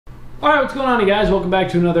Alright, what's going on, you guys? Welcome back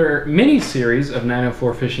to another mini-series of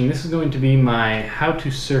 904 Fishing. This is going to be my How to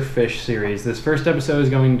Surf Fish series. This first episode is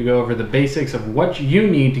going to go over the basics of what you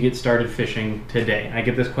need to get started fishing today. I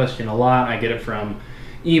get this question a lot. I get it from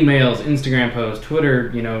emails, Instagram posts, Twitter,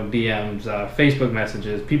 DMs, Facebook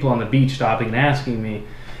messages, people on the beach stopping and asking me.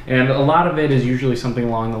 And a lot of it is usually something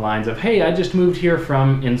along the lines of, hey, I just moved here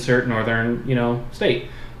from insert northern, state.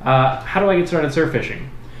 How do I get started surf fishing?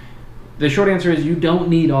 The short answer is you don't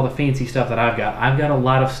need all the fancy stuff that I've got. I've got a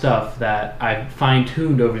lot of stuff that I've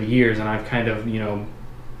fine-tuned over the years, and I've kind of,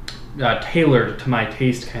 tailored to my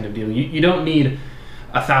taste kind of deal. You don't need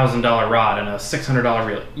a $1,000 rod and a $600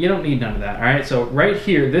 reel. You don't need none of that, all right? So right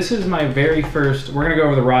here, this is my very first, we're gonna go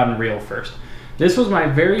over the rod and reel first. This was my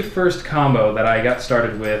very first combo that I got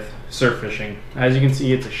started with surf fishing. As you can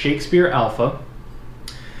see, it's a Shakespeare Alpha.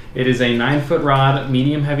 It is a 9-foot rod,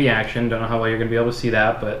 medium heavy action. Don't know how well you're gonna be able to see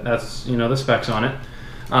that, but that's, the specs on it.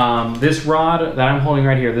 This rod that I'm holding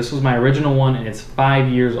right here, this was my original one, and it's 5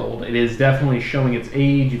 years old. It is definitely showing its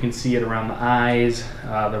age. You can see it around the eyes.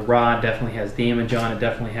 The rod definitely has damage on it,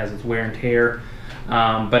 definitely has its wear and tear.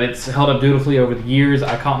 But it's held up beautifully over the years.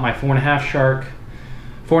 I caught my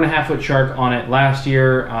 4.5-foot shark on it last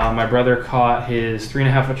year. My brother caught his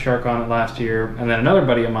 3.5-foot shark on it last year, and then another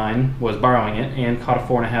buddy of mine was borrowing it and caught a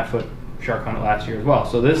 4.5-foot shark on it last year as well.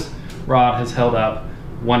 So this rod has held up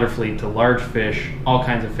wonderfully to large fish, all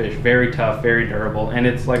kinds of fish, very tough, very durable, and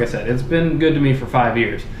it's, like I said, it's been good to me for 5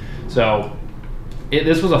 years. So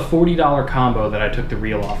this was a $40 combo that I took the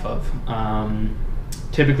reel off of.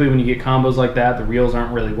 Typically when you get combos like that, the reels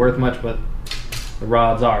aren't really worth much, but the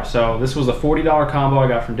rods are. So this was a $40 combo I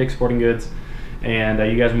got from Dick's Sporting Goods, and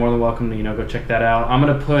you guys are more than welcome to go check that out. I'm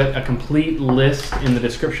gonna put a complete list in the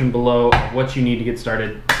description below of what you need to get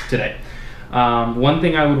started today. One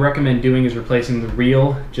thing I would recommend doing is replacing the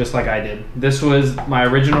reel, just like I did. This was my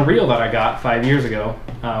original reel that I got 5 years ago.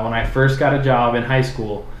 When I first got a job in high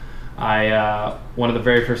school, one of the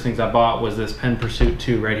very first things I bought was this Penn Pursuit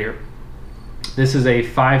 2 right here. This is a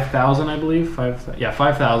 5,000, I believe.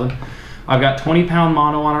 5,000. I've got 20-pound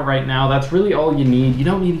mono on it right now. That's really all you need. You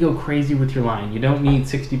don't need to go crazy with your line. You don't need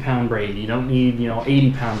 60-pound braid. You don't need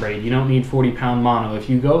 80-pound braid. You don't need 40-pound mono. If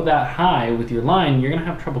you go that high with your line, you're gonna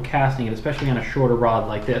have trouble casting it, especially on a shorter rod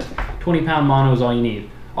like this. 20-pound mono is all you need.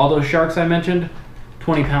 All those sharks I mentioned,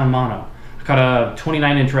 20-pound mono. I caught a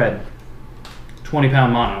 29-inch red,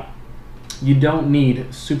 20-pound mono. You don't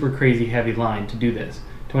need super crazy heavy line to do this.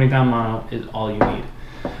 20-pound mono is all you need.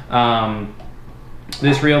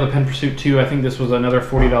 This reel, the Penn Pursuit 2, I think this was another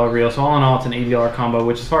 $40 reel. So all in all, it's an $80 combo,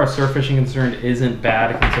 which as far as surf fishing is concerned, isn't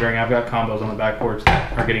bad, considering I've got combos on the backboards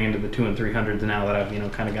that are getting into the 200s and 300s now that I've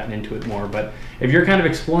kind of gotten into it more. But if you're kind of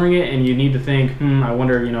exploring it and you need to think, I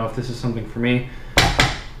wonder if this is something for me,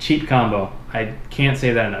 cheap combo. I can't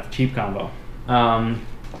say that enough. Cheap combo.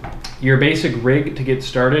 Your basic rig to get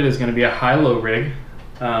started is going to be a high-low rig.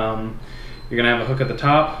 You're going to have a hook at the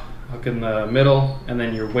top, hook in the middle, and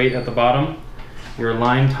then your weight at the bottom. Your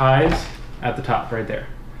line ties at the top right there.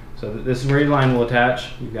 So this is where your line will attach.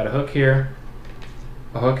 You've got a hook here,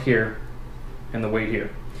 and the weight here.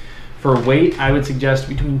 For weight, I would suggest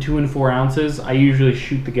between 2 and 4 ounces. I usually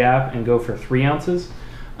shoot the gap and go for 3 ounces.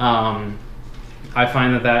 I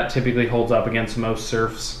find that typically holds up against most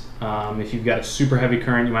surfs. If you've got a super heavy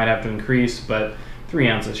current, you might have to increase, but 3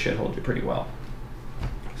 ounces should hold you pretty well.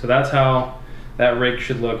 So that's how that rig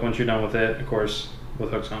should look once you're done with it, of course,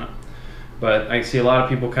 with hooks on it. But I see a lot of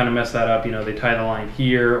people kind of mess that up. They tie the line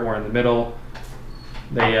here or in the middle.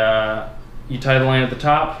 You tie the line at the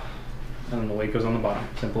top, and then the weight goes on the bottom.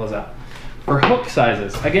 Simple as that. For hook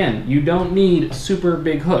sizes, again, you don't need super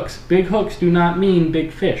big hooks. Big hooks do not mean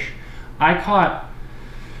big fish. I caught,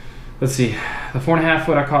 let's see, the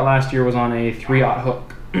 4.5-foot I caught last year was on a 3/0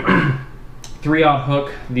 hook. 3/0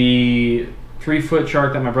 hook. The 3-foot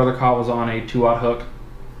shark that my brother caught was on a 2/0 hook.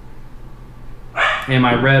 And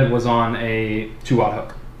my red was on a 2/0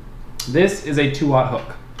 hook. This is a 2/0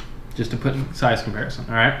 hook, just to put in size comparison,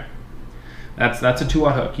 all right? That's a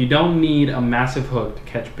 2/0 hook. You don't need a massive hook to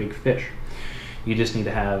catch big fish. You just need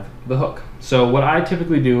to have the hook. So what I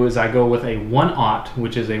typically do is I go with a 1/0,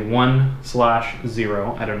 which is a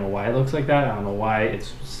 1/0. I don't know why it looks like that. I don't know why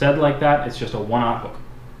it's said like that. It's just a 1/0 hook.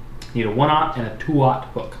 You need a 1/0 and a 2/0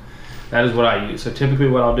 hook. That is what I use. So typically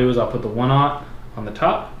what I'll do is I'll put the 1/0 on the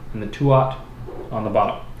top and the 2/0 on the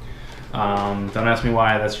bottom. Don't ask me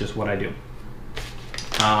why, that's just what I do.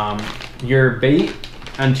 Your bait,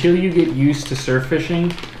 until you get used to surf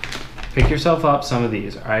fishing, pick yourself up some of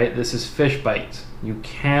these, all right? This is fish bites. You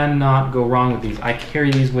cannot go wrong with these. I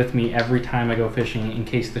carry these with me every time I go fishing in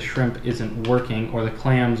case the shrimp isn't working, or the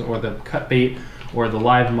clams, or the cut bait, or the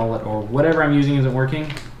live mullet, or whatever I'm using isn't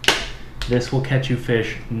working, this will catch you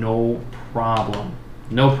fish no problem.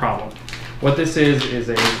 No problem. What this is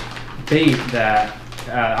a bait that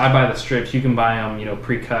I buy the strips. You can buy them, you know,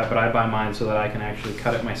 pre-cut, but I buy mine so that I can actually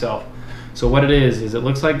cut it myself. So what it is it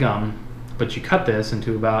looks like gum, but you cut this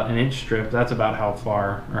into about an inch strip. That's about how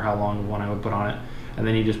far or how long one I would put on it. And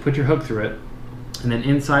then you just put your hook through it. And then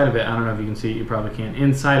inside of it, I don't know if you can see it, you probably can't.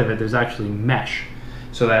 Inside of it, there's actually mesh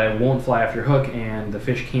so that it won't fly off your hook and the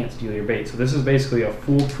fish can't steal your bait. So this is basically a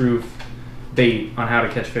foolproof bait on how to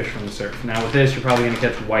catch fish from the surf. Now with this, you're probably going to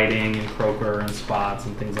catch whiting and croaker and spots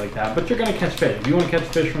and things like that, but you're going to catch fish. If you want to catch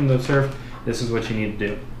fish from the surf, this is what you need to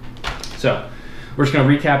do. So we're just going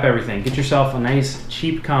to recap everything. Get yourself a nice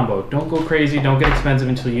cheap combo. Don't go crazy, don't get expensive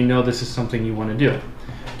until you know this is something you want to do.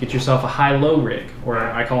 Get yourself a high-low rig, or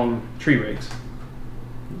I call them tree rigs.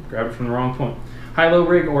 Grab it from the wrong point. High-low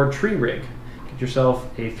rig or tree rig. Get yourself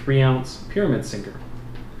a 3-ounce pyramid sinker.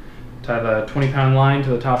 Tie the 20-pound line to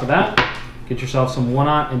the top of that. Get yourself some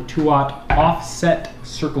 1/0 and 2/0 offset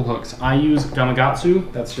circle hooks. I use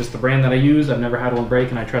Gamakatsu. That's just the brand that I use. I've never had one break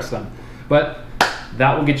and I trust them. But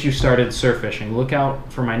that will get you started surf fishing. Look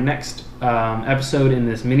out for my next episode in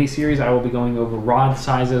this mini series. I will be going over rod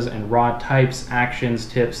sizes and rod types, actions,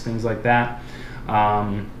 tips, things like that.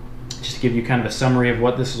 Just to give you kind of a summary of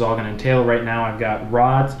what this is all going to entail. Right now I've got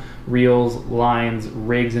rods, reels, lines,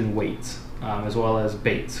 rigs, and weights, as well as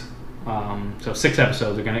baits. So 6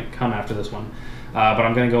 episodes are going to come after this one, but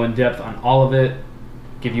I'm going to go in depth on all of it,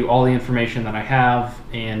 give you all the information that I have,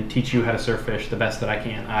 and teach you how to surf fish the best that I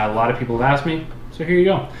can. A lot of people have asked me, so here you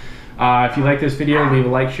go. If you like this video, leave a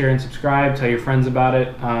like, share, and subscribe. Tell your friends about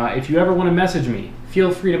it. If you ever want to message me,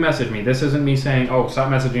 feel free to message me. This isn't me saying, oh, stop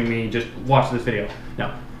messaging me, just watch this video.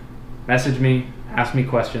 No, message me, ask me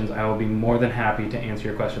questions. I will be more than happy to answer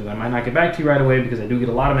your questions. I might not get back to you right away because I do get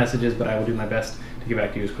a lot of messages, but I will do my best to get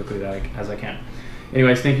back to you as quickly as I can.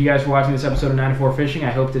 Anyways, thank you guys for watching this episode of 9 to 4 Fishing.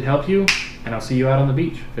 I hope it helped you, and I'll see you out on the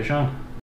beach. Fish on.